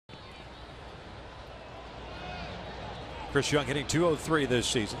Chris Young hitting .203 this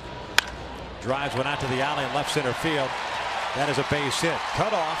season. Drives one out to the alley in left center field. That is a base hit.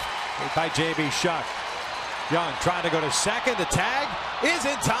 Cut off by J.B. Shuck. Young trying to go to second. The tag is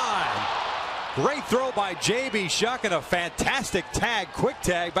in time. Great throw by J.B. Shuck and a fantastic tag, quick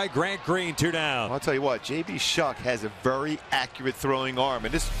tag by Grant Green, 2 down. I'll tell you what, J.B. Shuck has a very accurate throwing arm,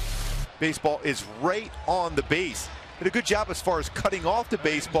 and this baseball is right on the base. Did a good job as far as cutting off the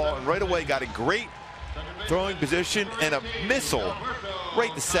baseball, and right away got a great throwing position and a missile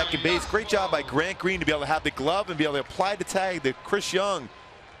right to second base. Great job by Grant Green to be able to have the glove and be able to apply the tag to Chris Young.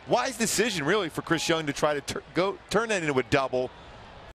 Wise decision really for Chris Young to try to turn that into a double.